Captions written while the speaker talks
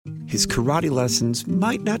his karate lessons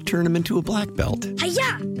might not turn him into a black belt.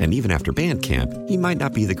 Hi-ya! And even after band camp, he might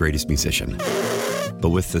not be the greatest musician.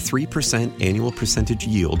 But with the 3% annual percentage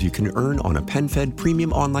yield you can earn on a PenFed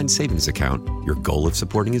premium online savings account, your goal of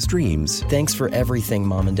supporting his dreams... Thanks for everything,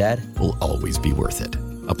 Mom and Dad. ...will always be worth it.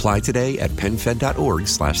 Apply today at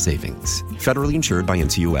PenFed.org/savings. Federally insured by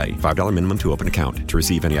NCUA. $5 minimum to open account. To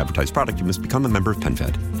receive any advertised product, you must become a member of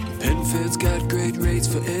PenFed. PenFed's got great rates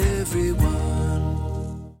for everyone.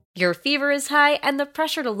 Your fever is high and the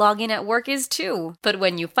pressure to log in at work is too. But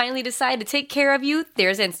when you finally decide to take care of you,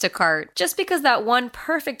 there's Instacart. Just because that one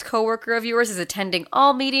perfect coworker of yours is attending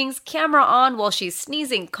all meetings, camera on while she's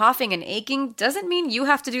sneezing, coughing, and aching, doesn't mean you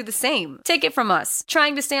have to do the same. Take it from us.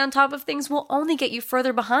 Trying to stay on top of things will only get you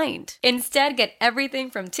further behind. Instead, get everything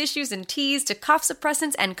from tissues and teas to cough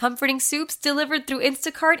suppressants and comforting soups delivered through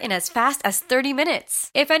Instacart in as fast as 30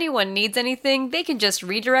 minutes. If anyone needs anything, they can just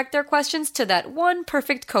redirect their questions to that one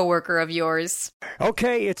perfect coworker of yours.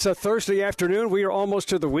 Okay, it's a Thursday afternoon. We are almost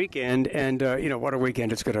to the weekend, and what a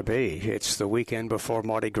weekend it's going to be. It's the weekend before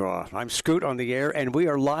Mardi Gras. I'm Scoot on the air, and we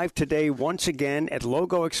are live today once again at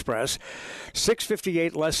Logo Express,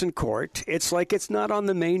 658 Lesson Court. It's like it's not on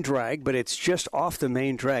the main drag, but it's just off the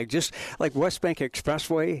main drag, just like West Bank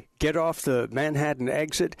Expressway. Get off the Manhattan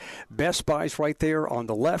exit. Best Buy's right there on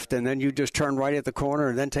the left, and then you just turn right at the corner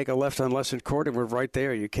and then take a left on Lesson Court, and we're right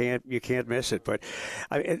there. You can't miss it. But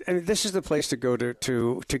I mean, this is the place to go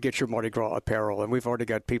to get your Mardi Gras apparel, and we've already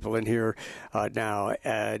got people in here now.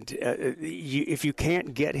 And if you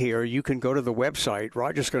can't get here, you can go to the website.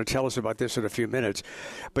 Roger's going to tell us about this in a few minutes.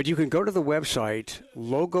 But you can go to the website,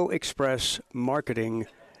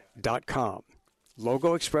 logoexpressmarketing.com.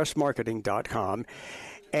 logoexpressmarketing.com.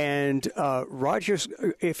 And Roger's,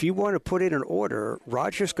 if you want to put in an order,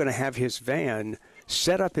 Roger's going to have his van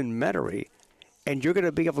set up in Metairie, and you're going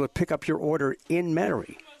to be able to pick up your order in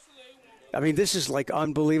Metairie. I mean, this is like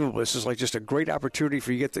unbelievable. This is like just a great opportunity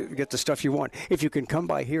for you to get the stuff you want. If you can come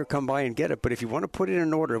by here, come by and get it. But if you want to put in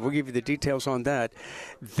an order, we'll give you the details on that.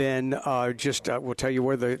 Then we'll tell you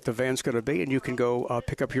where the van's going to be, and you can go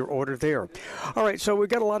pick up your order there. All right, so we've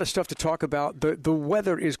got a lot of stuff to talk about. The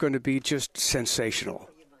weather is going to be just sensational.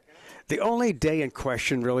 The only day in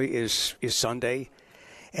question really is Sunday,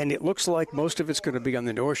 and it looks like most of it's going to be on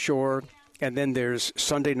the North Shore. And then there's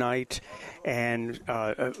Sunday night and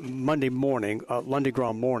Monday morning, Lundi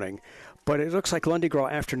Gras morning. But it looks like Lundi Gras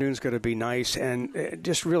afternoon is going to be nice. And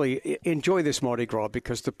just really enjoy this Mardi Gras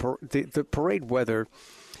because the parade weather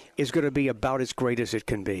is going to be about as great as it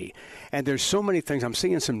can be. And there's so many things. I'm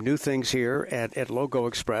seeing some new things here at Logo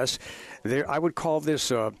Express. I would call this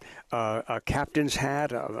a captain's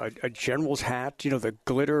hat, a general's hat, the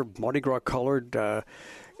glitter, Mardi Gras colored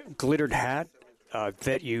glittered hat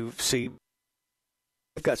that you see.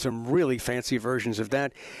 We've got some really fancy versions of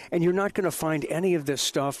that, and you're not going to find any of this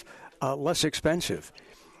stuff less expensive.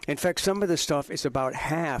 In fact, some of this stuff is about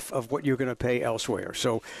half of what you're going to pay elsewhere.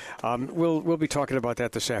 So we'll be talking about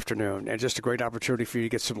that this afternoon, and just a great opportunity for you to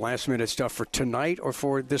get some last-minute stuff for tonight or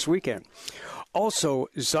for this weekend. Also,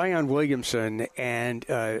 Zion Williamson and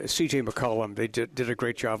C.J. McCollum, they did a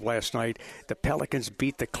great job last night. The Pelicans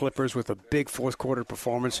beat the Clippers with a big fourth-quarter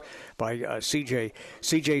performance by C.J.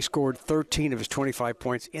 C.J. scored 13 of his 25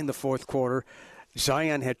 points in the fourth quarter.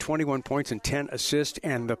 Zion had 21 points and 10 assists,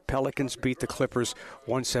 and the Pelicans beat the Clippers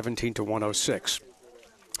 117-106.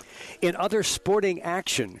 In other sporting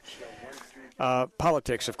action,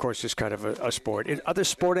 politics, of course, is kind of a sport. In other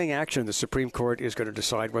sporting action, the Supreme Court is going to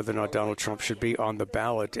decide whether or not Donald Trump should be on the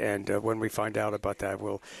ballot. And when we find out about that,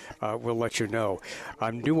 we'll let you know.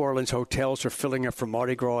 New Orleans hotels are filling up for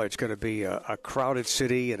Mardi Gras. It's going to be a crowded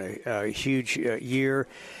city and a huge year.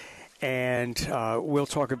 And we'll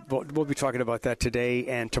be talking about that today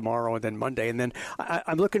and tomorrow and then Monday. And then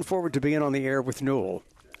I'm looking forward to being on the air with Newell.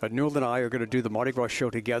 Newell and I are going to do the Mardi Gras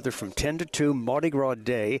show together from 10 to 2 Mardi Gras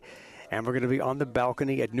Day. And we're going to be on the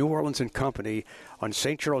balcony at New Orleans and Company on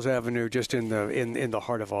St. Charles Avenue, just in the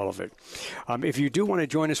heart of all of it. If you do want to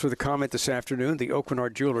join us with a comment this afternoon, the Oakland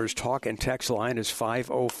Art Jewelers talk and text line is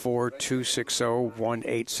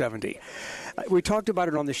 504-260-1870. We talked about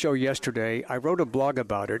it on the show yesterday. I wrote a blog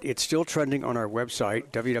about it. It's still trending on our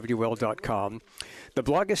website, wwl.com. The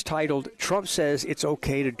blog is titled, Trump Says It's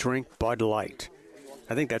Okay to Drink Bud Light.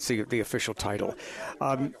 I think that's the official title.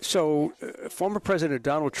 So former President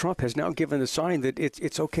Donald Trump has now given the sign that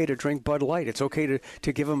it's okay to drink Bud Light. It's okay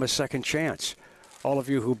to give him a second chance, all of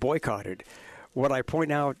you who boycotted. What I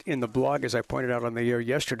point out in the blog, as I pointed out on the air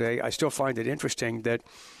yesterday, I still find it interesting that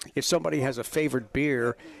if somebody has a favorite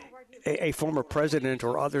beer, a former president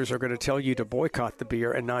or others are going to tell you to boycott the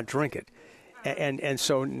beer and not drink it. And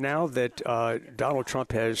so now that Donald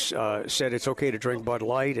Trump has said it's okay to drink Bud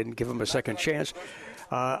Light and give him a second chance,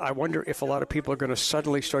 I wonder if a lot of people are going to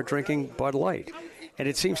suddenly start drinking Bud Light. And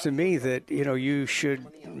it seems to me that, you should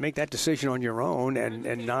make that decision on your own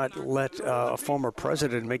and not let a former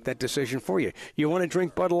president make that decision for you. You want to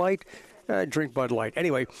drink Bud Light? Drink Bud Light.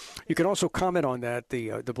 Anyway, you can also comment on that.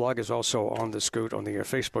 The blog is also on the Scoot on the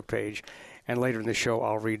Facebook page. And later in the show,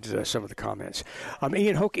 I'll read some of the comments.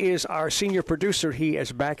 Ian Hoke is our senior producer. He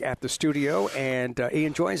is back at the studio, and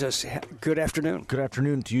Ian joins us. Good afternoon. Good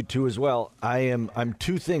afternoon to you too as well. I'm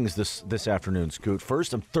two things this afternoon, Scoot.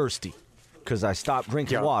 First, I'm thirsty because I stopped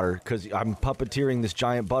drinking water because I'm puppeteering this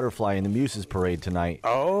giant butterfly in the Muses Parade tonight.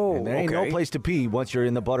 Oh, and there ain't no place to pee once you're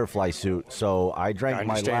in the butterfly suit. So I drank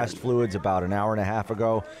my last fluids about an hour and a half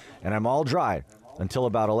ago, and I'm all dry until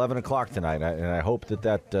about 11 o'clock tonight, and I hope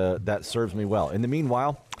that serves me well. In the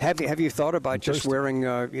meanwhile, have you thought about just wearing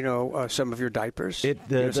some of your diapers? Some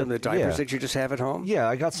of the diapers that you just have at home? Yeah,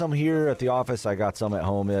 I got some here at the office. I got some at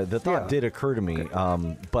home. The thought did occur to me,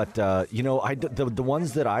 but the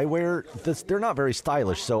ones that I wear, they're not very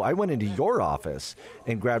stylish. So I went into your office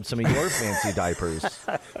and grabbed some of your fancy diapers,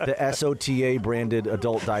 the SOTA branded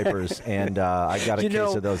adult diapers, and I got a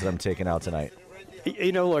case of those that I'm taking out tonight.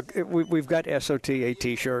 Look, we've got SOTA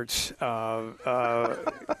T-shirts.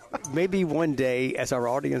 Maybe one day, as our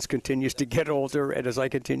audience continues to get older, and as I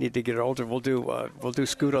continue to get older, we'll do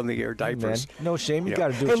Scoot on the Air diapers. Man, no shame. You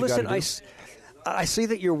got to do what you got to do. I see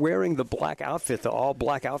that you're wearing the black outfit, the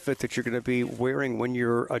all-black outfit that you're going to be wearing when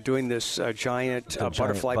you're doing this giant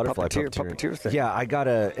butterfly puppeteer thing. Yeah, I got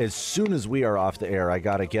to, as soon as we are off the air, I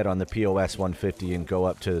got to get on the POS 150 and go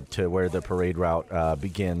up to where the parade route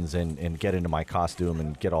begins and get into my costume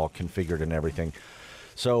and get all configured and everything.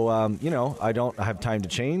 So, I don't have time to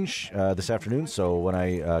change this afternoon. So when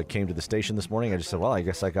I came to the station this morning, I just said, well, I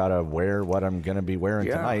guess I got to wear what I'm going to be wearing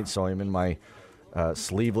tonight. So I'm in my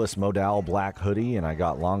sleeveless modal black hoodie, and I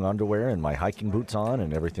got long underwear and my hiking boots on,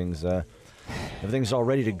 and everything's all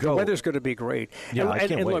ready to go. The weather's going to be great. Yeah, I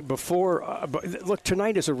can't wait. Look,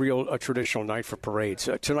 tonight is a traditional night for parades.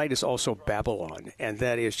 Tonight is also Babylon, and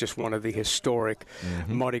that is just one of the historic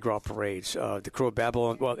Mardi Gras parades. The Crew of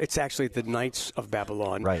Babylon, well, it's actually the Knights of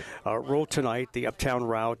Babylon. Right. Roll tonight, the Uptown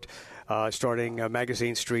route, starting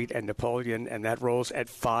Magazine Street and Napoleon, and that rolls at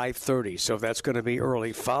 5:30, so that's going to be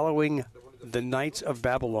early. Following the Knights of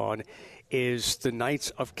Babylon is the Knights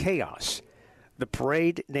of Chaos. The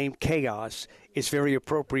parade named Chaos is very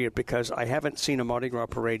appropriate because I haven't seen a Mardi Gras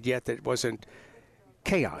parade yet that wasn't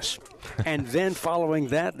chaos. And then following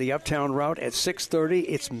that, the Uptown route at 6:30,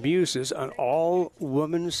 it's Muses, an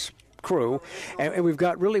all-women's crew, and we've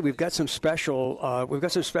got some special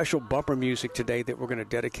bumper music today that we're going to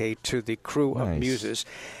dedicate to the Crew of Muses.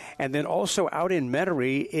 And then also out in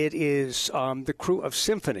Metairie, it is the Crew of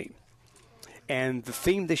Symphony. And the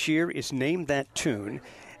theme this year is Name That Tune.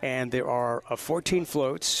 And there are 14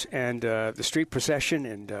 floats and the street procession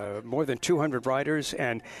and more than 200 riders.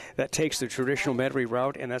 And that takes the traditional Metairie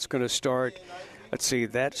route. And that's going to start, it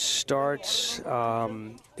starts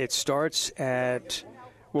at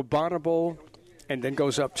Bonneville and then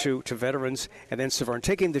goes up to Veterans and then Severn,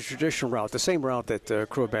 taking the traditional route, the same route that the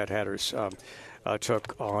Crew of Bad Hatters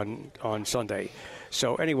took on Sunday.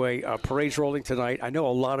 So anyway, parade's rolling tonight. I know a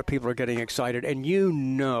lot of people are getting excited, and you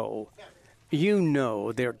know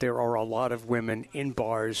there are a lot of women in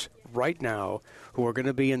bars right now who are going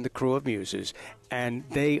to be in the Crew of Muses, and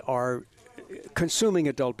they are consuming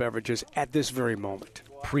adult beverages at this very moment.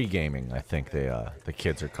 Pre-gaming, I think the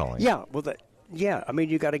kids are calling. Yeah, well, I mean,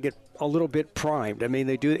 you got to get a little bit primed. I mean,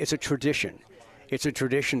 they do. It's a tradition. It's a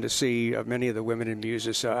tradition to see many of the women in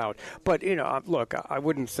Muses out. But, look, I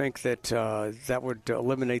wouldn't think that that would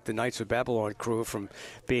eliminate the Knights of Babylon crew from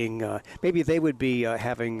being maybe they would be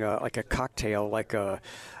having like a cocktail, like a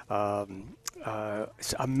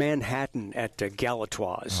Manhattan at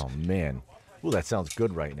Galatoire's. Oh, man. Ooh, that sounds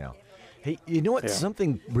good right now. Hey, you know what? Yeah.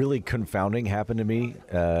 Something really confounding happened to me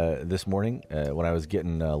this morning when I was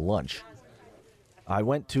getting lunch. I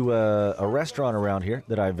went to a restaurant around here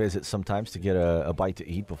that I visit sometimes to get a bite to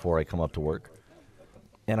eat before I come up to work.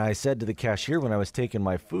 And I said to the cashier when I was taking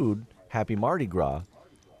my food, Happy Mardi Gras.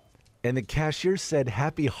 And the cashier said,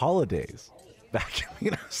 Happy Holidays. Back at me.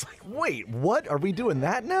 And I was like, wait, what? Are we doing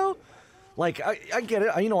that now? Like, I get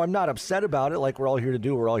it. I'm not upset about it. Like, we're all here to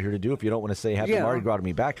do. If you don't want to say Happy Mardi Gras to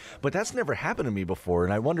me back. But that's never happened to me before.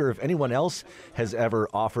 And I wonder if anyone else has ever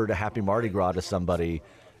offered a Happy Mardi Gras to somebody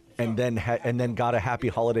and then got a Happy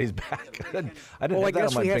Holidays back. I didn't have that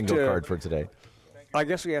on my bingo card for today. I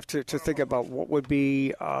guess we have to think about what would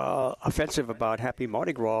be offensive about Happy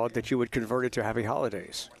Mardi Gras that you would convert it to Happy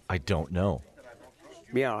Holidays. I don't know.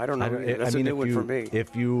 Yeah, I don't know. That's a new one for me.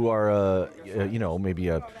 If you are, maybe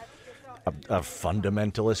a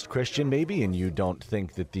fundamentalist Christian, maybe, and you don't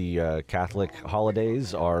think that the Catholic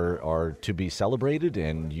holidays are to be celebrated,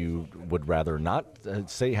 and you would rather not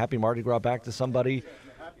say Happy Mardi Gras back to somebody,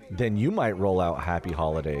 then you might roll out Happy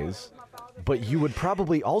Holidays. But you would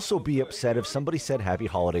probably also be upset if somebody said Happy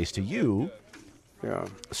Holidays to you. Yeah.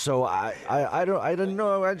 So I didn't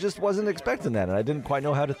know. I just wasn't expecting that, and I didn't quite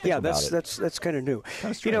know how to think about it. That's kind of new.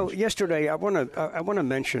 Yesterday I want to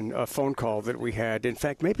mention a phone call that we had. In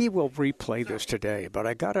fact, maybe we'll replay this today. But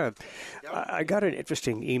I got an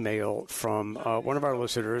interesting email from one of our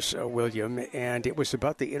listeners, William, and it was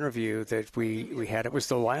about the interview that we had. It was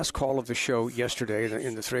the last call of the show yesterday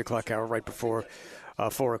in the 3 o'clock hour, right before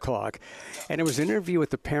 4 o'clock, and it was an interview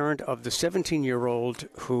with the parent of the 17-year-old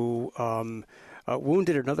who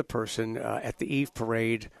wounded another person at the Eve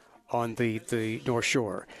Parade on the North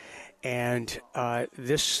Shore. And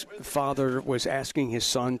this father was asking his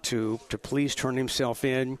son to please turn himself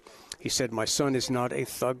in. He said, my son is not a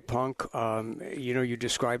thug punk. You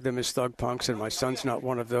describe them as thug punks, and my son's not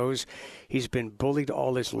one of those. He's been bullied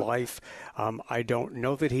all his life. I don't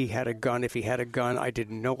know that he had a gun. If he had a gun, I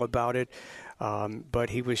didn't know about it. But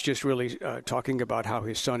he was just really talking about how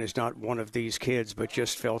his son is not one of these kids, but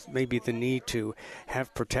just felt maybe the need to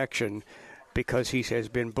have protection because he has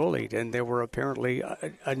been bullied. And there were apparently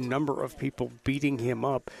a number of people beating him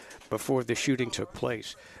up before the shooting took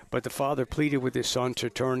place. But the father pleaded with his son to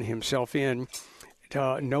turn himself in,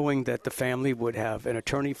 knowing that the family would have an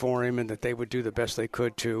attorney for him and that they would do the best they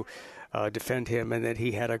could to defend him, and that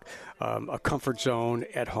he had a comfort zone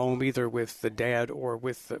at home, either with the dad or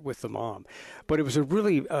with the mom. But it was a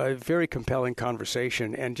really very compelling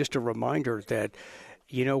conversation, and just a reminder that,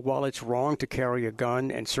 while it's wrong to carry a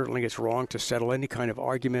gun, and certainly it's wrong to settle any kind of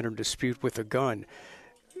argument or dispute with a gun,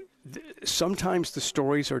 sometimes the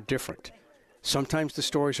stories are different. Sometimes the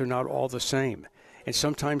stories are not all the same, and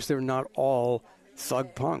sometimes they're not all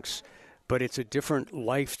thug punks. But it's a different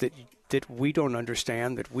life that we don't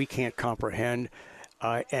understand, that we can't comprehend.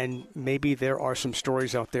 And maybe there are some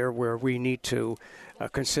stories out there where we need to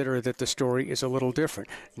consider that the story is a little different.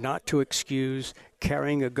 Not to excuse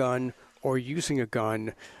carrying a gun or using a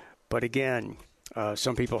gun, but again,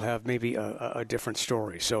 some people have maybe a different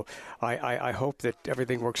story. So I hope that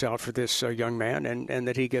everything works out for this young man and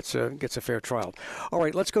that he gets a fair trial. All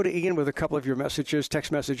right, let's go to Ian with a couple of your messages,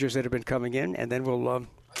 text messages that have been coming in, and then we'll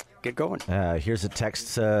get going. Here's a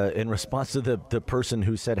text in response to the person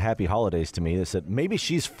who said Happy Holidays to me. That said, maybe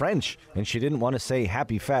she's French and she didn't want to say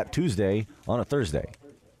Happy Fat Tuesday on a Thursday.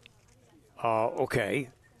 Okay.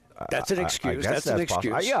 That's an excuse. That's an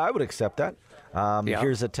excuse. Yeah, I would accept that.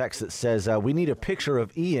 Here's a text that says, we need a picture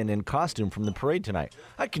of Ian in costume from the parade tonight.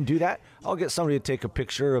 I can do that. I'll get somebody to take a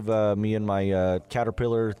picture of me in my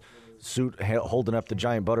Caterpillar suit holding up the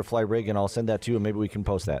giant butterfly rig, and I'll send that to you, and maybe we can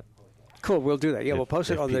post that. Cool, we'll do that. Yeah, we'll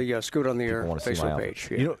post it on the Scoot on the Air Facebook page.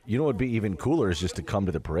 Yeah. You know what would be even cooler is just to come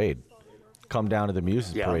to the parade. Come down to the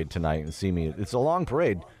Muses parade tonight and see me. It's a long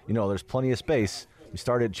parade. There's plenty of space. We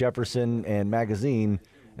start at Jefferson and Magazine,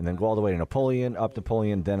 and then go all the way to Napoleon, up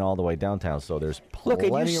Napoleon, then all the way downtown. So there's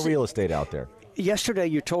plenty of real estate out there. Yesterday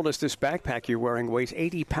you told us this backpack you're wearing weighs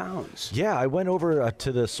 80 pounds. Yeah, I went over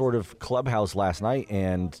to the sort of clubhouse last night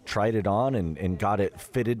and tried it on and got it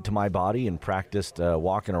fitted to my body and practiced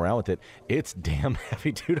walking around with it. It's damn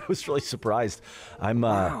heavy, dude. I was really surprised. I'm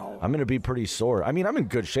going to be pretty sore. I mean, I'm in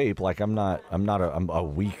good shape. Like I'm a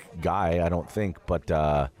weak guy, I don't think,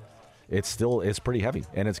 but it's pretty heavy,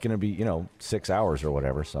 and it's going to be 6 hours or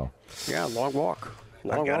whatever. So yeah, long walk.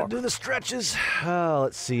 I got to do the stretches.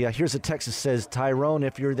 Let's see. Here's a text that says, Tyrone,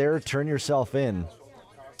 if you're there, turn yourself in.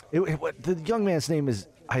 The young man's name is,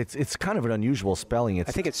 it's kind of an unusual spelling. I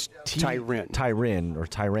think it's Tyrin. Tyrin or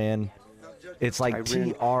Tyran. It's like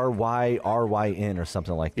Tyryn or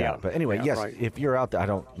something like that. Yeah. But anyway, yes, right. If you're out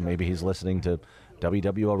there, maybe he's listening to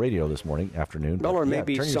WWL radio this afternoon. Well, or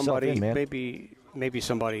maybe somebody, maybe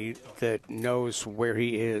somebody that knows where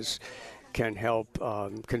he is can help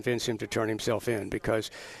convince him to turn himself in,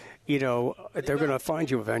 because they're going to find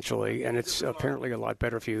you eventually, and it's apparently a lot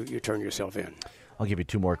better if you turn yourself in. I'll give you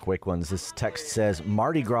two more quick ones. This text says,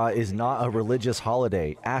 Mardi Gras is not a religious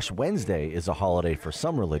holiday. Ash Wednesday is a holiday for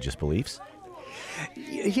some religious beliefs.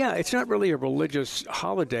 Yeah, it's not really a religious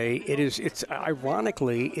holiday. It's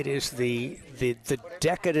ironically, it is the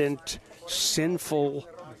decadent, sinful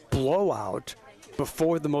blowout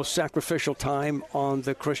before the most sacrificial time on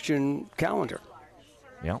the Christian calendar.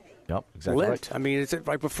 Yep, exactly. Lent. Right. I mean, it's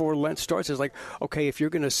right before Lent starts. It's like, okay, if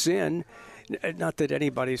you're going to sin, Not that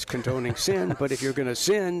anybody's condoning sin, but if you're going to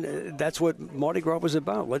sin, that's what Mardi Gras was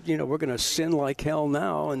about. We're going to sin like hell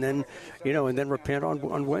now, and then repent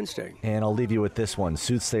on Wednesday. And I'll leave you with this one.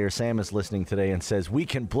 Soothsayer Sam is listening today and says, we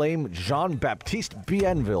can blame Jean-Baptiste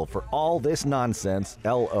Bienville for all this nonsense,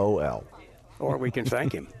 LOL. Or we can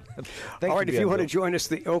thank him. All right, if you want to join us,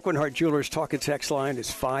 the Oakland Heart Jewelers Talk and Text line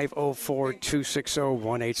is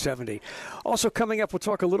 504-260-1870. Also coming up, we'll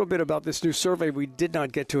talk a little bit about this new survey. We did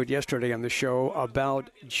not get to it yesterday on the show about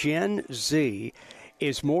Gen Z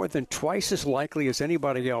is more than twice as likely as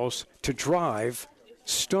anybody else to drive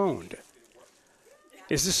stoned.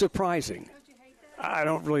 Is this surprising? I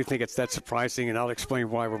don't really think it's that surprising, and I'll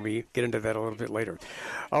explain why when we get into that a little bit later.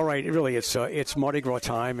 All right, really, it's Mardi Gras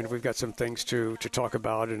time, and we've got some things to talk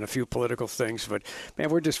about and a few political things. But,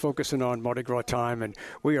 man, we're just focusing on Mardi Gras time, and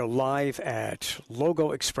we are live at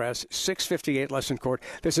Logo Express, 658 Lesson Court.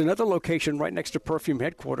 There's another location right next to Perfume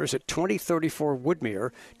Headquarters at 2034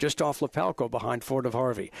 Woodmere, just off Lapalco behind Ford of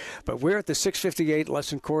Harvey. But we're at the 658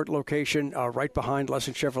 Lesson Court location right behind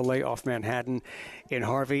Lesson Chevrolet off Manhattan in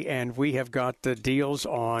Harvey, and we have got the deals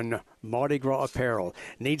on Mardi Gras apparel.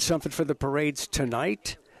 Need something for the parades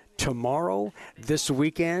tonight, tomorrow, this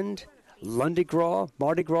weekend, Lundi Gras,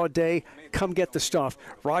 Mardi Gras Day? Come get the stuff.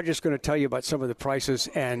 Roger's going to tell you about some of the prices,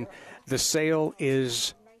 and the sale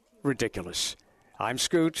is ridiculous. I'm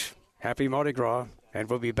Scoot. Happy Mardi Gras, and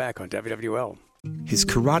we'll be back on WWL. His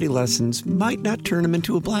karate lessons might not turn him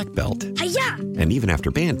into a black belt. Hi-ya! And even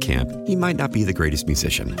after band camp, he might not be the greatest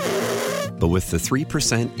musician. But with the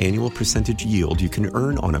 3% annual percentage yield you can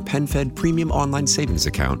earn on a PenFed premium online savings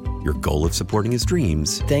account, your goal of supporting his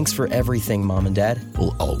dreams... Thanks for everything, Mom and Dad.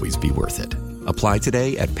 ...will always be worth it. Apply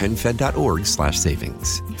today at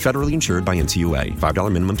PenFed.org/savings. Federally insured by NCUA.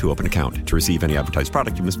 $5 minimum to open account. To receive any advertised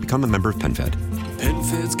product, you must become a member of PenFed.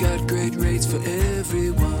 PenFed's got great rates for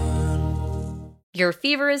everyone. Your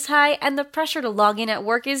fever is high and the pressure to log in at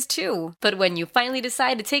work is too. But when you finally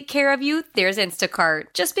decide to take care of you, there's Instacart.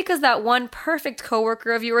 Just because that one perfect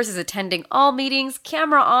coworker of yours is attending all meetings,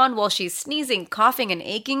 camera on while she's sneezing, coughing, and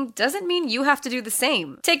aching, doesn't mean you have to do the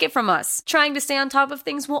same. Take it from us. Trying to stay on top of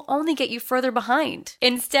things will only get you further behind.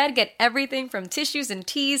 Instead, get everything from tissues and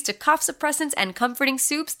teas to cough suppressants and comforting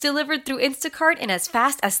soups delivered through Instacart in as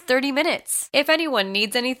fast as 30 minutes. If anyone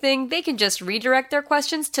needs anything, they can just redirect their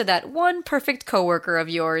questions to that one perfect coworker of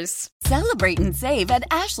yours. Celebrate and save at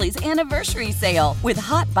Ashley's Anniversary Sale. With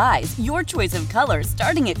Hot Buys, your choice of colors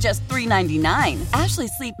starting at just $3.99. Ashley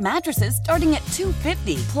Sleep mattresses starting at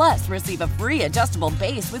 $2.50. Plus, receive a free adjustable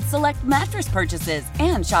base with select mattress purchases.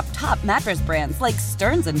 And shop top mattress brands like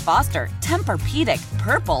Stearns & Foster, Tempur-Pedic,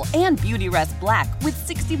 Purple, and Beautyrest Black with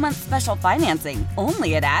 60-month special financing.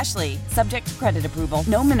 Only at Ashley. Subject to credit approval.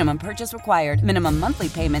 No minimum purchase required. Minimum monthly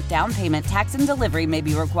payment, down payment, tax, and delivery may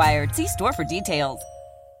be required. See store for details.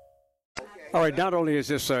 All right, not only is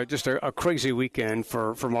this just a crazy weekend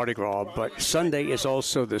for Mardi Gras, but Sunday is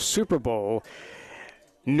also the Super Bowl.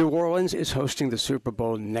 New Orleans is hosting the Super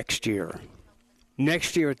Bowl next year.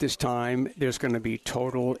 Next year at this time, there's going to be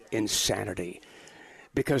total insanity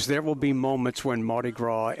because there will be moments when Mardi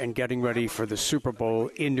Gras and getting ready for the Super Bowl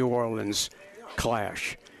in New Orleans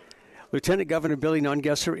clash. Lieutenant Governor Billy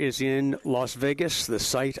Nungesser is in Las Vegas, the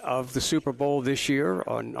site of the Super Bowl this year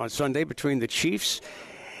on Sunday between the Chiefs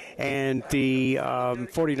and the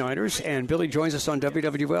 49ers. And Billy joins us on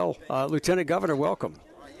WWL. Lieutenant Governor, welcome.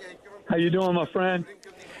 How you doing, my friend?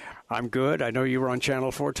 I'm good. I know you were on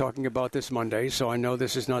Channel 4 talking about this Monday, so I know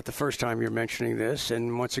this is not the first time you're mentioning this.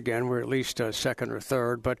 And once again, we're at least second or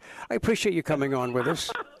third. But I appreciate you coming on with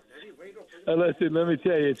us. Listen, let me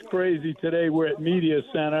tell you, it's crazy. Today we're at Media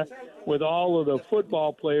Center with all of the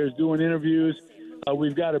football players doing interviews.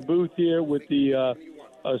 We've got a booth here with the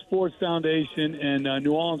Sports Foundation and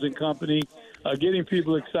New Orleans and Company, getting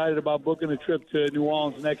people excited about booking a trip to New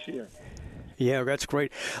Orleans next year. Yeah, that's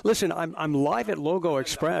great. Listen, I'm live at Logo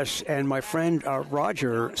Express, and my friend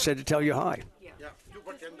Roger said to tell you hi.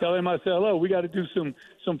 Tell him I said hello. We got to do some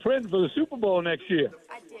printing for the Super Bowl next year.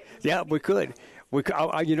 Yeah, we could.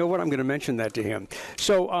 You know what? I'm going to mention that to him.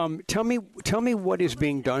 So tell me what is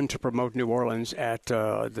being done to promote New Orleans at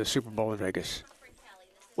the Super Bowl in Vegas.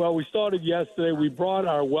 Well, we started yesterday. We brought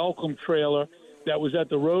our welcome trailer that was at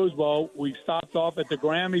the Rose Bowl. We stopped off at the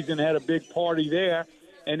Grammys and had a big party there.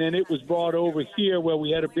 And then it was brought over here where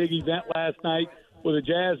we had a big event last night with a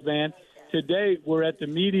jazz band. Today, we're at the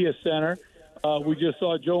Media Center. We just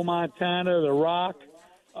saw Joe Montana, The Rock.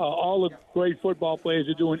 All the great football players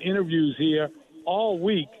are doing interviews here all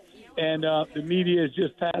week. And the media has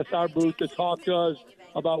just passed our booth to talk to us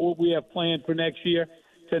about what we have planned for next year.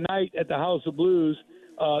 Tonight at the House of Blues,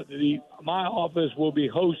 my office will be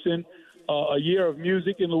hosting a year of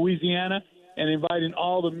music in Louisiana and inviting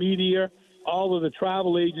all the media, all of the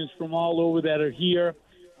travel agents from all over that are here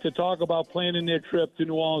to talk about planning their trip to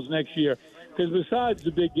New Orleans next year. Because besides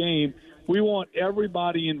the big game, we want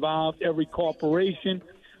everybody involved, every corporation,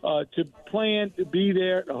 to plan to be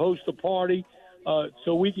there, to host a party,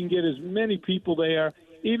 so we can get as many people there,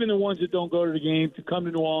 even the ones that don't go to the game, to come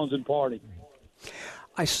to New Orleans and party.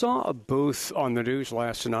 I saw a booth on the news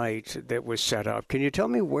last night that was set up. Can you tell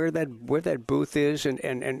me where that booth is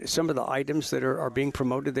and some of the items that are being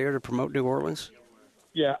promoted there to promote New Orleans?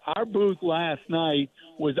 Yeah, our booth last night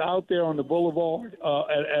was out there on the boulevard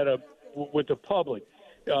with the public.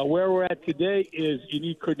 Where we're at today is you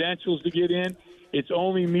need credentials to get in. It's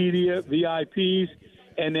only media, VIPs.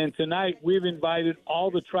 And then tonight we've invited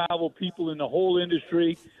all the travel people in the whole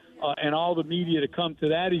industry and all the media to come to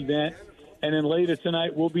that event. And then later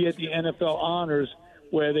tonight we'll be at the NFL Honors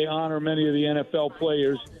where they honor many of the NFL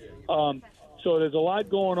players. So there's a lot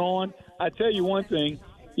going on. I tell you one thing.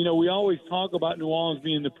 You know, we always talk about New Orleans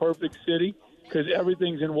being the perfect city because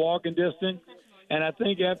everything's in walking distance. And I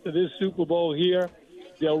think after this Super Bowl here,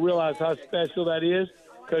 they'll realize how special that is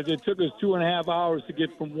because it took us 2.5 hours to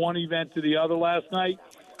get from one event to the other last night.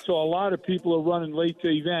 So a lot of people are running late to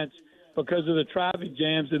events because of the traffic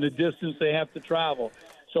jams and the distance they have to travel.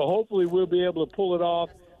 So hopefully we'll be able to pull it off,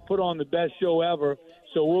 put on the best show ever.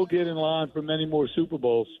 So we'll get in line for many more Super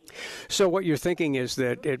Bowls. So what you're thinking is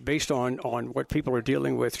that based on what people are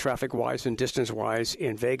dealing with traffic-wise and distance-wise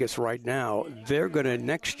in Vegas right now, they're going to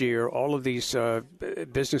next year, all of these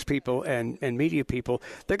business people and media people,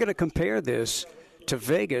 they're going to compare this to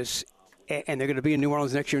Vegas, and they're going to be in New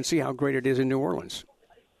Orleans next year and see how great it is in New Orleans.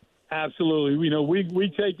 Absolutely. You know,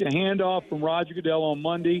 we take the handoff from Roger Goodell on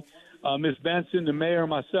Monday, Ms. Benson, the mayor, and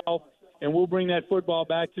myself, and we'll bring that football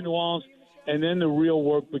back to New Orleans. And then the real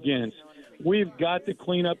work begins. We've got to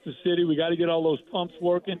clean up the city. We got to get all those pumps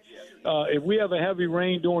working. If we have a heavy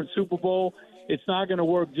rain during Super Bowl, it's not going to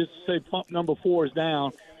work just to say pump number 4 is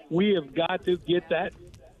down. We have got to get that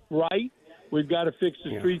right. We've got to fix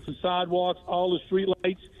the streets and sidewalks, all the street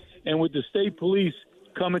lights, and with the state police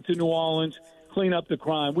coming to New Orleans, clean up the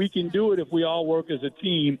crime. We can do it if we all work as a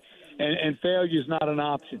team, and failure is not an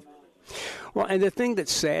option. Well, and the thing that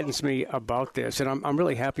saddens me about this, and I'm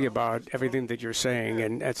really happy about everything that you're saying,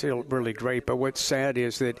 and that's really great, but what's sad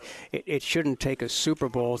is that it shouldn't take a Super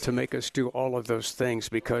Bowl to make us do all of those things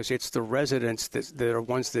because it's the residents that are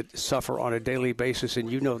ones that suffer on a daily basis,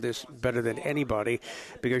 and you know this better than anybody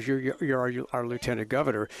because you're our lieutenant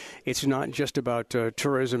governor. It's not just about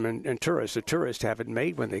tourism and tourists. The tourists have it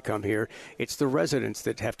made when they come here. It's the residents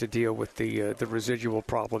that have to deal with the residual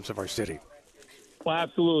problems of our city. Well,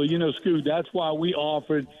 absolutely. You know, Scoot, that's why we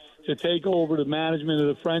offered to take over the management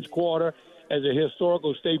of the French Quarter as a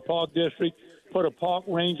historical state park district, put a park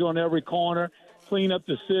ranger on every corner, clean up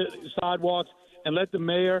the sidewalks, and let the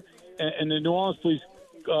mayor and the New Orleans police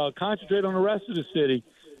concentrate on the rest of the city.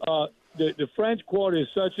 The French Quarter is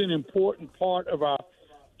such an important part of our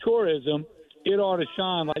tourism. It ought to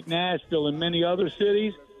shine like Nashville and many other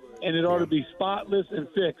cities, and it ought to be spotless and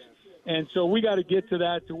fixed. And so we got to get to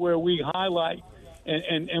that to where we highlight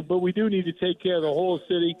but we do need to take care of the whole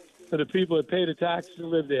city for the people that pay the taxes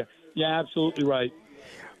and live there. Yeah, absolutely right.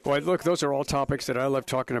 Boy, look, those are all topics that I love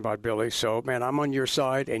talking about, Billy. So, man, I'm on your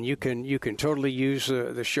side, and you can totally use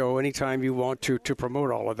the show anytime you want to promote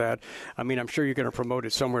all of that. I mean, I'm sure you're going to promote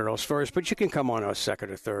it somewhere else first, but you can come on us second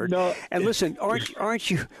or third. No. And listen, aren't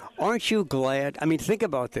you glad? I mean, think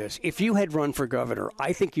about this. If you had run for governor,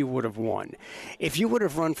 I think you would have won. If you would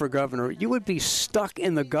have run for governor, you would be stuck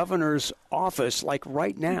in the governor's office like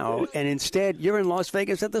right now, and instead you're in Las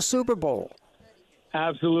Vegas at the Super Bowl.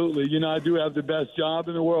 Absolutely. You know, I do have the best job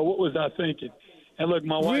in the world. What was I thinking? And look,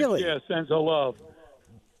 my wife sends her love.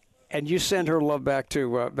 And you send her love back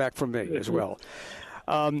back from me as well.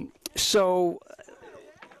 So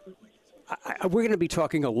we're going to be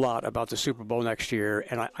talking a lot about the Super Bowl next year,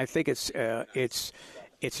 and I think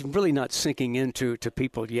it's really not sinking into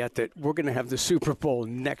people yet that we're going to have the Super Bowl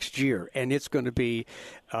next year, and it's going to be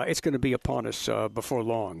upon us before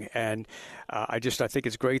long. And I think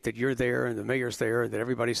it's great that you're there and the mayor's there and that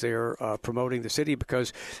everybody's there promoting the city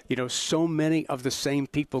because so many of the same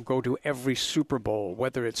people go to every Super Bowl,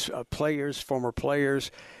 whether it's players, former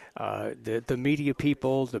players. The media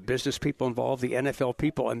people, the business people involved, the NFL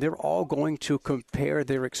people, and they're all going to compare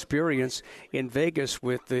their experience in Vegas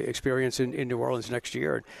with the experience in New Orleans next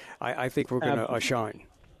year. I think we're going to shine.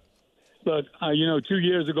 Look, 2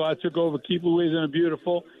 years ago I took over Keep Louisiana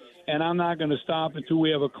Beautiful, and I'm not going to stop until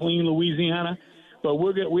we have a clean Louisiana. But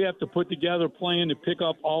we have to put together a plan to pick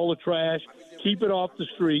up all the trash, keep it off the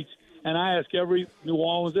streets, And I ask every New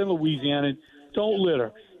Orleans and Louisiana, don't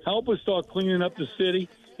litter. Help us start cleaning up the city.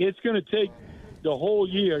 It's going to take the whole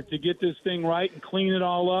year to get this thing right and clean it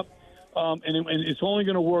all up. And it's only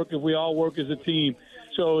going to work if we all work as a team.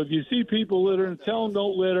 So if you see people littering, tell them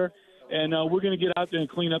don't litter, and we're going to get out there and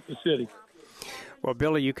clean up the city. Well,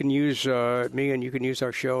 Billy, you can use me and you can use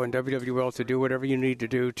our show and WWL to do whatever you need to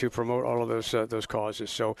do to promote all of those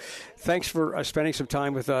causes. So thanks for spending some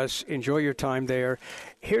time with us. Enjoy your time there.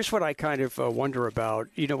 Here's what I kind of wonder about.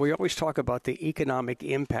 You know, we always talk about the economic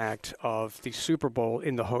impact of the Super Bowl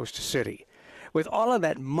in the host city. With all of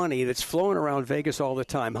that money that's flowing around Vegas all the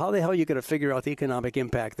time, how the hell are you going to figure out the economic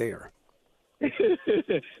impact there?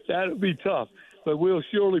 That'll be tough, but we'll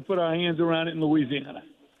surely put our hands around it in Louisiana.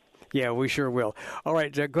 Yeah, we sure will. All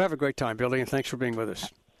right, go have a great time, Billy, and thanks for being with us.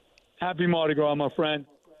 Happy Mardi Gras, my friend.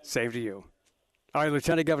 Same to you. All right,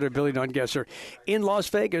 Lieutenant Governor Billy Nungesser in Las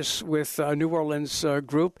Vegas with New Orleans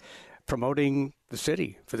group promoting the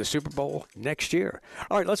city for the Super Bowl next year.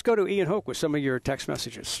 All right, let's go to Ian Hoke with some of your text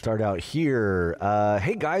messages. Start out here.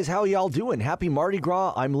 Hey, guys, how y'all doing? Happy Mardi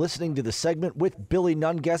Gras. I'm listening to the segment with Billy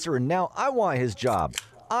Nungesser, and now I want his job.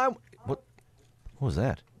 What was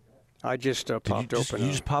that? I just popped open. Did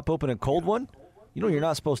you just pop open a cold one? You know you're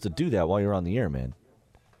not supposed to do that while you're on the air, man.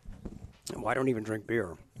 Well, I don't even drink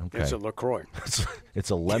beer. Okay. It's a LaCroix. It's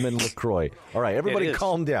a lemon LaCroix. All right, everybody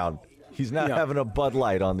calm down. He's not having a Bud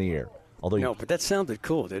Light on the air. No, but that sounded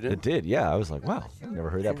cool, didn't it? It did, yeah. I was like, wow, I've never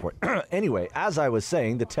heard that before. Anyway, as I was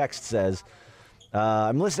saying, the text says,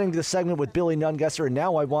 I'm listening to the segment with Billy Nungesser, and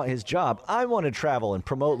now I want his job. I want to travel and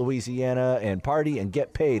promote Louisiana and party and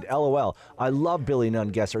get paid. LOL. I love Billy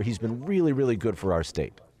Nungesser. He's been really, really good for our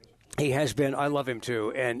state. He has been. I love him,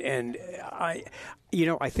 too. And I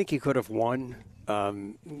think he could have won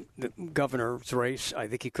the governor's race. I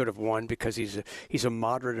think he could have won because he's a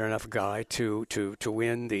moderate enough guy to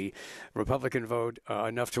win the Republican vote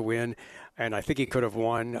enough to win, and I think he could have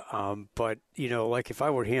won. But like if I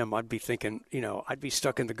were him, I'd be thinking, I'd be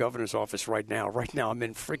stuck in the governor's office right now. Right now, I'm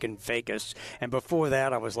in freaking Vegas, and before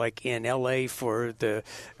that, I was like in L.A. for the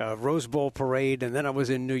Rose Bowl parade, and then I was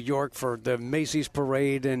in New York for the Macy's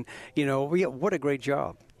parade, and what a great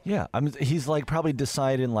job. Yeah, he's like probably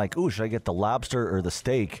deciding like, ooh, should I get the lobster or the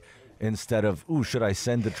steak instead of, ooh, should I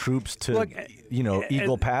send the troops to,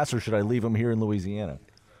 Eagle Pass or should I leave them here in Louisiana?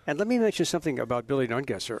 And let me mention something about Billy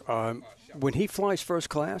Nungesser. When he flies first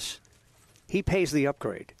class, he pays the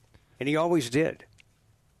upgrade, and he always did.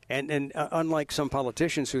 And unlike some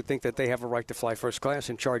politicians who think that they have a right to fly first class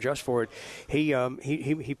and charge us for it, he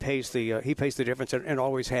pays the difference and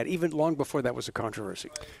always had, even long before that was a controversy.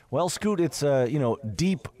 Well, Scoot, it's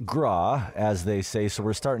Deep Gras, as they say, so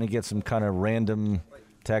we're starting to get some kind of random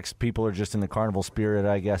text. People are just in the carnival spirit,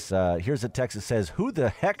 I guess. Here's a text that says, "Who the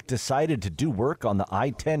heck decided to do work on the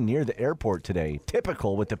I-10 near the airport today?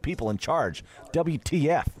 Typical with the people in charge.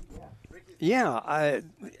 WTF." Yeah,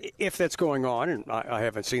 if that's going on, and I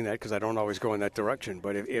haven't seen that because I don't always go in that direction,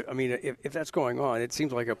 but if that's going on, it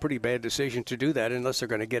seems like a pretty bad decision to do that unless they're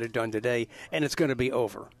going to get it done today, and it's going to be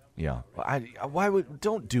over. Yeah.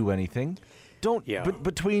 Don't do anything. Don't. Yeah.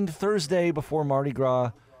 Between Thursday before Mardi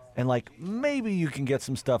Gras and maybe you can get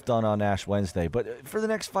some stuff done on Ash Wednesday, but for the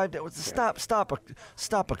next 5 days,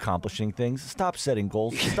 stop accomplishing things. Stop setting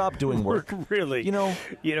goals. Stop doing work. Really,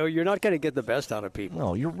 you're not going to get the best out of people.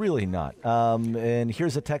 No, you're really not. And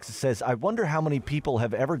here's a text that says, "I wonder how many people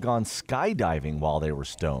have ever gone skydiving while they were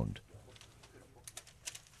stoned."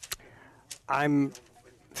 I'm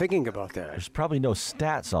thinking about that. There's probably no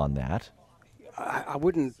stats on that. I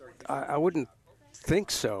wouldn't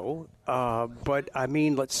think so, but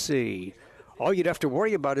let's see. All you'd have to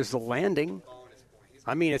worry about is the landing.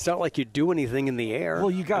 It's not like you do anything in the air.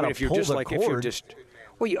 Well, you got to pull the cord.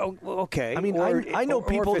 Okay. I know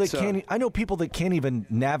people that can't. I know people that can't even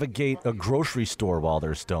navigate a grocery store while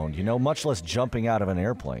they're stoned. Much less jumping out of an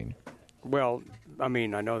airplane. Well, I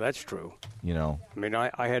know that's true.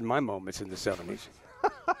 I had my moments in the 70s.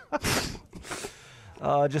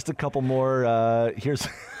 Just a couple more. Here's.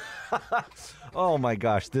 Oh, my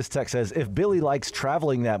gosh. This text says, if Billy likes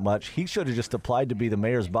traveling that much, he should have just applied to be the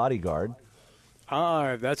mayor's bodyguard.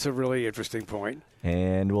 That's a really interesting point.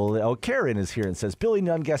 And Karen is here and says, Billy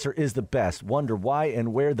Nungesser is the best. Wonder why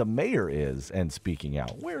and where the mayor is. And speaking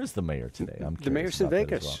out, where is the mayor today? The mayor's in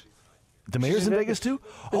Vegas. Well. The mayor's in Vegas, too?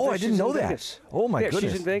 Oh, I didn't know that. Vegas. Oh, my goodness.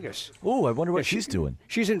 She's in Vegas. Oh, I wonder what she's doing.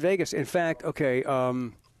 She's in Vegas. In fact, okay,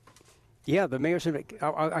 yeah, the mayor's in Vegas.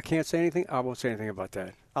 I can't say anything. I won't say anything about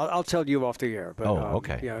that. I'll tell you off the air. But,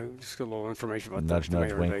 okay. Yeah, just a little information about nudge, the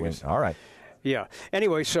nudge, mayor wink, in Vegas. wink. All right. Yeah.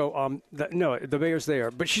 Anyway, so the mayor's there,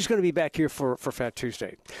 but she's going to be back here for Fat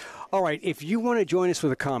Tuesday. All right. If you want to join us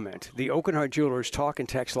with a comment, the Oakenheart Jewelers talk and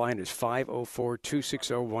text line is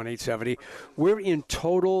 504-260-1870. We're in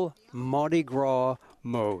total Mardi Gras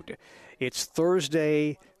mode. It's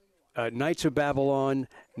Thursday, Nights of Babylon,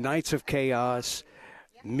 Nights of Chaos,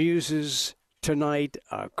 Muses tonight,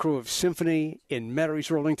 Crew of Symphony in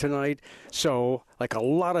Metairies rolling tonight. So, like, a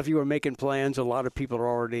lot of you are making plans. A lot of people are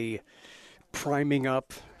already priming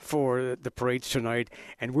up for the parades tonight.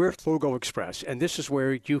 And we're at Logo Express, and this is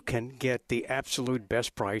where you can get the absolute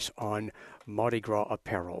best price on Mardi Gras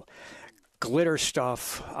apparel. Glitter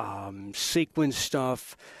stuff, sequin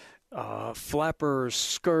stuff, flappers,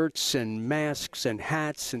 skirts, and masks, and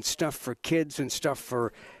hats, and stuff for kids, and stuff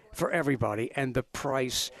for everybody. And the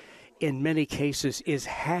price, in many cases, is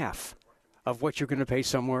half of what you're going to pay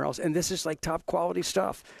somewhere else. And this is like top quality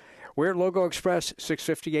stuff. We're at Logo Express,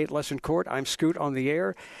 658 Lesson Court. I'm Scoot on the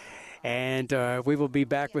air. And we will be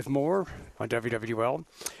back with more on WWL.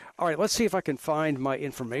 All right, let's see if I can find my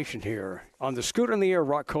information here on the Scoot on the Air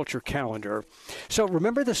Rock Culture calendar. So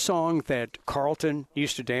remember the song that Carlton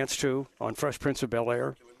used to dance to on Fresh Prince of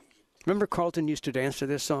Bel-Air? Remember Carlton used to dance to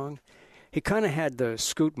this song? He kind of had the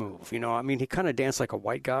Scoot move, you know. I mean, he kind of danced like a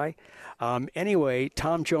white guy. Anyway,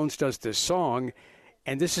 Tom Jones does this song,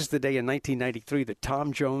 and this is the day in 1993 that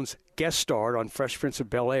Tom Jones guest starred on Fresh Prince of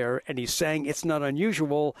Bel-Air, and he sang It's Not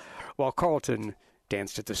Unusual while Carlton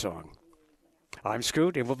danced at the song. I'm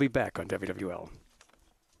Scoot, and we'll be back on WWL.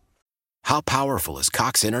 How powerful is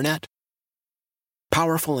Cox Internet?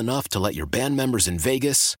 Powerful enough to let your band members in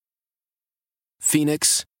Vegas,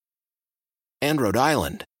 Phoenix, and Rhode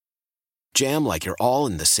Island jam like you're all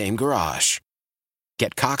in the same garage.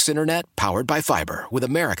 Get Cox Internet powered by fiber with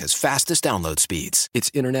America's fastest download speeds. It's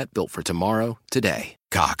internet built for tomorrow, today.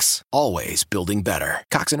 Cox, always building better.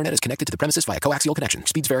 Cox Internet is connected to the premises via coaxial connection.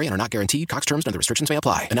 Speeds vary and are not guaranteed. Cox terms and other restrictions may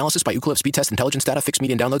apply. Analysis by Ookla Speed Test Intelligence Data. Fixed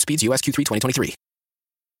median download speeds. US Q3 2023.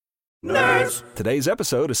 Nerds! Today's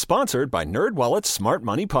episode is sponsored by NerdWallet's Smart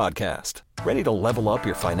Money Podcast. Ready to level up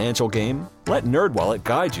your financial game? Let NerdWallet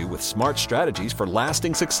guide you with smart strategies for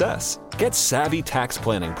lasting success. Get savvy tax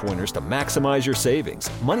planning pointers to maximize your savings,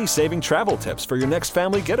 money-saving travel tips for your next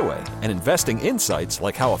family getaway, and investing insights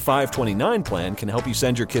like how a 529 plan can help you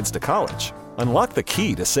send your kids to college. Unlock the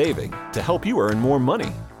key to saving to help you earn more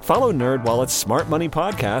money. Follow NerdWallet's Smart Money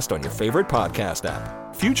Podcast on your favorite podcast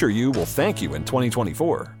app. Future you will thank you in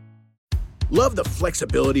 2024. Love the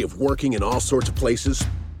flexibility of working in all sorts of places?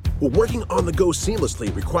 Well, working on the go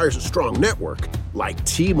seamlessly requires a strong network like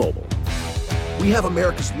T-Mobile. We have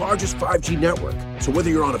America's largest 5G network, so whether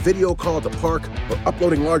you're on a video call at the park or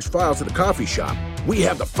uploading large files at a coffee shop, we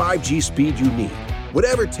have the 5G speed you need.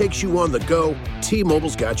 Whatever takes you on the go,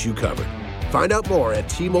 T-Mobile's got you covered. Find out more at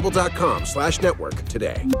T-Mobile.com/network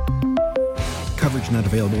today. Coverage not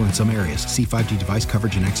available in some areas. See 5G device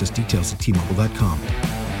coverage and access details at T-Mobile.com.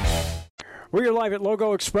 We're live at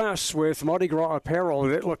Logo Express with Mardi Gras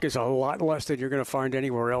apparel. It is a lot less than you're going to find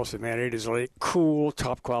anywhere else. Man, it is like cool,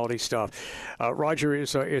 top quality stuff. Roger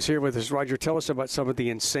is here with us. Roger, tell us about some of the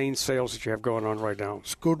insane sales that you have going on right now.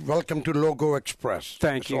 Scoot, welcome to Logo Express.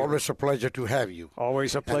 Thank you. It's always a pleasure to have you.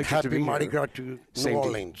 Always a pleasure to be here. Happy Mardi Gras to New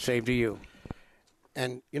Orleans. Same to you.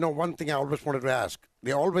 And, you know, one thing I always wanted to ask.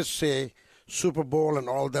 They always say Super Bowl and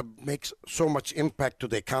all that makes so much impact to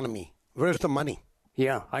the economy. Where's the money?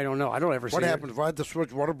 Yeah, I don't know. I don't ever see What happened? Why the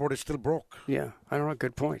Switch Water Board is still broke? Yeah, I don't know.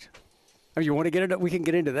 Good point. I mean, you want to get into? We can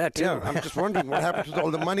get into that, too. Yeah, I'm just wondering what happened to all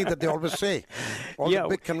the money that they always say. All the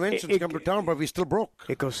big conventions come to town, but we still broke.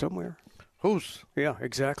 It goes somewhere. Whose? Yeah,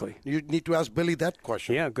 exactly. You need to ask Billy that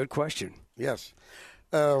question. Yeah, good question. Yes.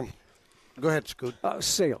 Go ahead, Scoot.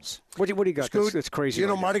 Sales. What do you got? Scoot, that's crazy. You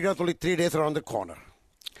know, Mardi Gras is only 3 days around the corner.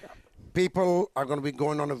 People are going to be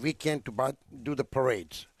going on a weekend to do the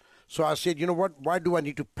parades. So I said, you know what, why do I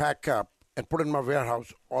need to pack up and put in my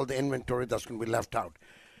warehouse all the inventory that's going to be left out?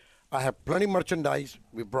 I have plenty of merchandise.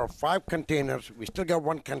 We brought 5 containers. We still got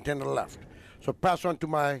 1 container left. So pass on to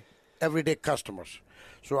my everyday customers.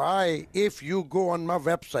 So if you go on my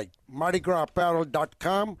website,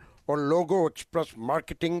 MardiGrasApparel.com or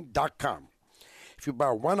LogoExpressMarketing.com, if you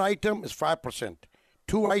buy 1 item, it's 5%.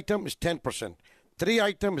 2 items is 10%. 3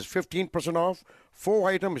 items is 15% off. 4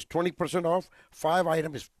 items is 20% off. 5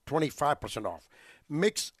 items is 25% off.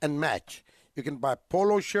 Mix and match. You can buy a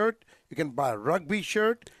polo shirt. You can buy a rugby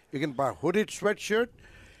shirt. You can buy a hooded sweatshirt.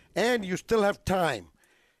 And you still have time.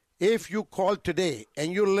 If you call today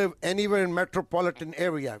and you live anywhere in metropolitan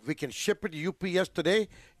area, we can ship it UPS today.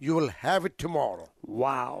 You will have it tomorrow.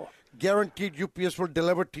 Wow. Guaranteed UPS will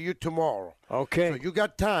deliver to you tomorrow. Okay. So you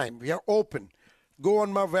got time. We are open. go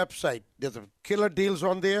on my website. There's a killer deals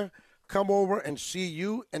on there. Come over and see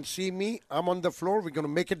you and see me. I'm on the floor. We're going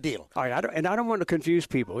to make a deal. All right, I don't want to confuse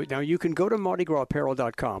people. Now, you can go to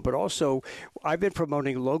MardiGrasApparel.com, but also I've been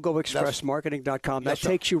promoting LogoExpressMarketing.com. That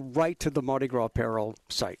takes you right to the Mardi Gras Apparel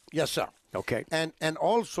site. Yes, sir. Okay. And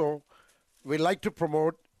also, we like to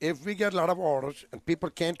promote, if we get a lot of orders and people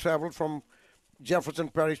can't travel from Jefferson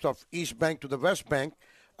Parish of East Bank to the West Bank,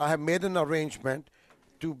 I have made an arrangement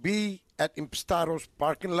to be at Impostado's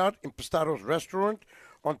parking lot, Impostado's restaurant,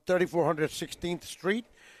 on 3400 16th Street.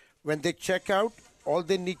 When they check out, all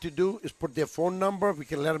they need to do is put their phone number. We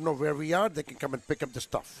can let them know where we are. They can come and pick up the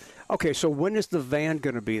stuff. Okay, so when is the van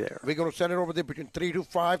going to be there? We're going to send it over there between 3 to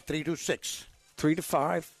 5, 3 to 6. 3 to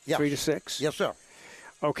 5? Yes. 3 to 6? Yes, sir.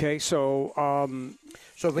 Okay, so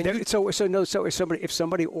if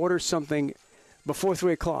somebody orders something before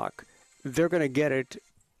 3 o'clock, they're going to get it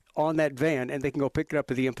on that van, and they can go pick it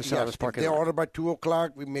up at the Impostado's parking lot. If they order by 2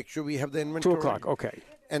 o'clock, we make sure we have the inventory. 2 o'clock, okay.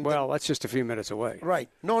 And that's just a few minutes away. Right.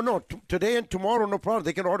 No. Today and tomorrow, no problem.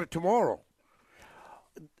 They can order tomorrow.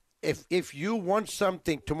 If you want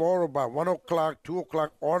something tomorrow by 1 o'clock, 2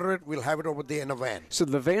 o'clock, order it. We'll have it over there in a van. So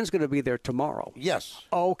the van's going to be there tomorrow? Yes.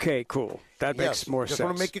 Okay, cool. That makes more sense. Just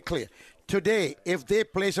want to make it clear. Today, if they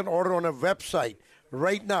place an order on a website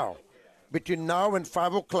right now, between now and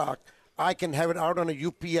 5 o'clock, I can have it out on a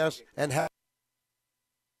UPS and have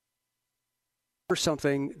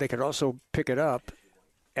something. They could also pick it up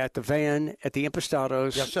at the van at the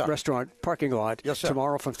Impostado's restaurant parking lot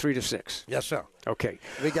tomorrow from 3 to 6. Yes, sir. Okay.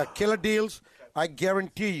 We got killer deals. I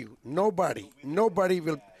guarantee you, nobody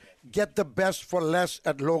will get the best for less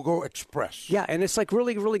at Logo Express. Yeah, and it's like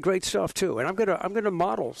really, really great stuff too. And I'm gonna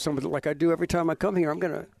model some of it like I do every time I come here.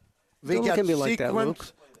 Don't look at me like that,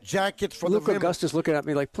 Luke. Jackets for Luke the women. Augusta's looking at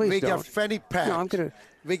me like, please we don't. We got fanny packs. No,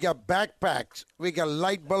 we got backpacks. We got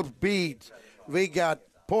light bulb beads. We got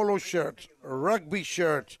polo shirts, rugby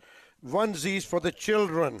shirts, onesies for the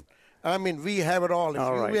children. I mean, we have it all.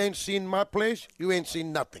 If you ain't seen my place, you ain't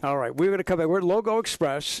seen nothing. All right. We're going to come back. We're at Logo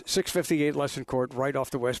Express, 658 Lesson Court, right off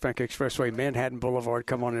the West Bank Expressway, Manhattan Boulevard.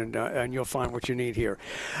 Come on in, and you'll find what you need here.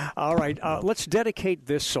 All right. Let's dedicate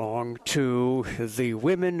this song to the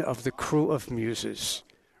women of the crew of Muses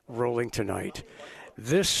rolling tonight.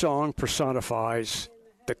 This song personifies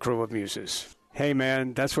the crew of Muses. Hey,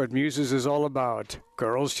 man, that's what Muses is all about.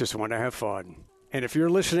 Girls just want to have fun. And if you're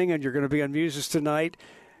listening and you're going to be on Muses tonight,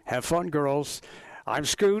 have fun, girls. I'm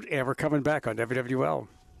Scoot, and we're coming back on WWL.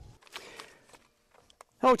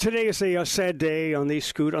 Oh, today is a sad day on the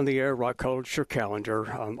Scoot on the Air Rock Culture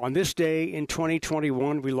calendar. On this day in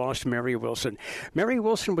 2021, we lost Mary Wilson. Mary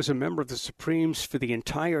Wilson was a member of the Supremes for the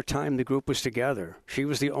entire time the group was together. She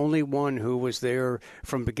was the only one who was there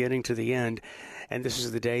from beginning to the end, and this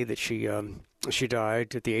is the day that she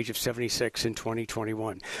died at the age of 76 in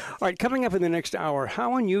 2021. All right, coming up in the next hour,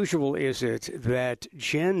 how unusual is it that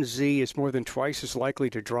Gen Z is more than twice as likely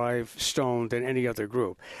to drive stoned than any other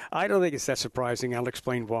group? I don't think it's that surprising. I'll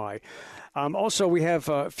explain why. Also, we have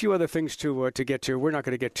a few other things to get to. We're not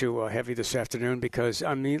going to get too heavy this afternoon because,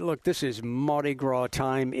 I mean, look, this is Mardi Gras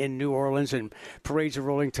time in New Orleans, and parades are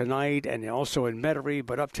rolling tonight and also in Metairie,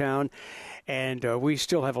 but uptown. And we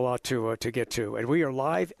still have a lot to get to. And we are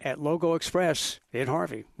live at Logo Express in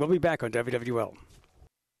Harvey. We'll be back on WWL.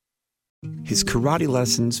 His karate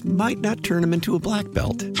lessons might not turn him into a black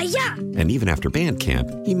belt. Hi-ya! And even after band camp,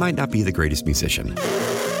 he might not be the greatest musician.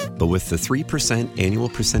 But with the 3% annual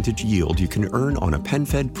percentage yield you can earn on a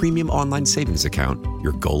PenFed premium online savings account,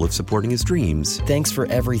 your goal of supporting his dreams... Thanks for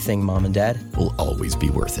everything, Mom and Dad. ...will always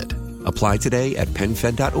be worth it. Apply today at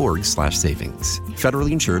PenFed.org/savings.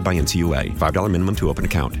 Federally insured by NCUA. $5 minimum to open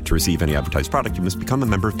account. To receive any advertised product, you must become a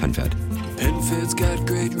member of PenFed. PenFed's got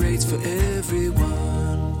great rates for everyone.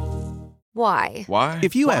 Why? Why?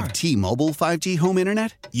 If you have T-Mobile 5G home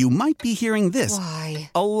internet, you might be hearing this Why?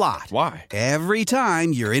 a lot. Why? Every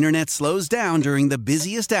time your internet slows down during the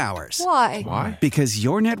busiest hours. Why? Why? Because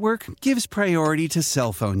your network gives priority to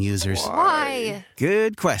cell phone users. Why?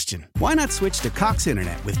 Good question. Why not switch to Cox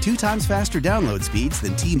Internet with 2 times faster download speeds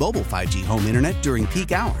than T-Mobile 5G home internet during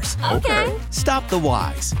peak hours? Okay. Stop the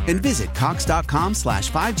whys and visit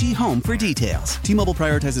cox.com/5G home for details. T-Mobile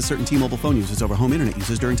prioritizes certain T-Mobile phone users over home internet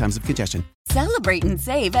users during times of congestion. Celebrate and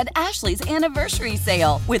save at Ashley's Anniversary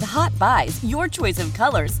Sale. With Hot Buys, your choice of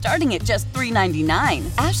colors starting at just $3.99.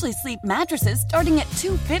 Ashley Sleep mattresses starting at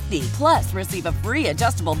 $2.50. Plus, receive a free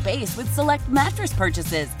adjustable base with select mattress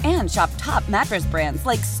purchases. And shop top mattress brands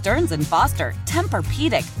like Stearns & Foster,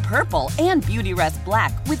 Tempur-Pedic, Purple, and Beautyrest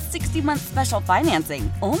Black with 60-month special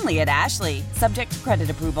financing. Only at Ashley. Subject to credit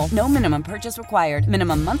approval. No minimum purchase required.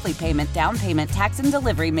 Minimum monthly payment, down payment, tax, and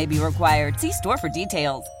delivery may be required. See store for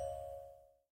details.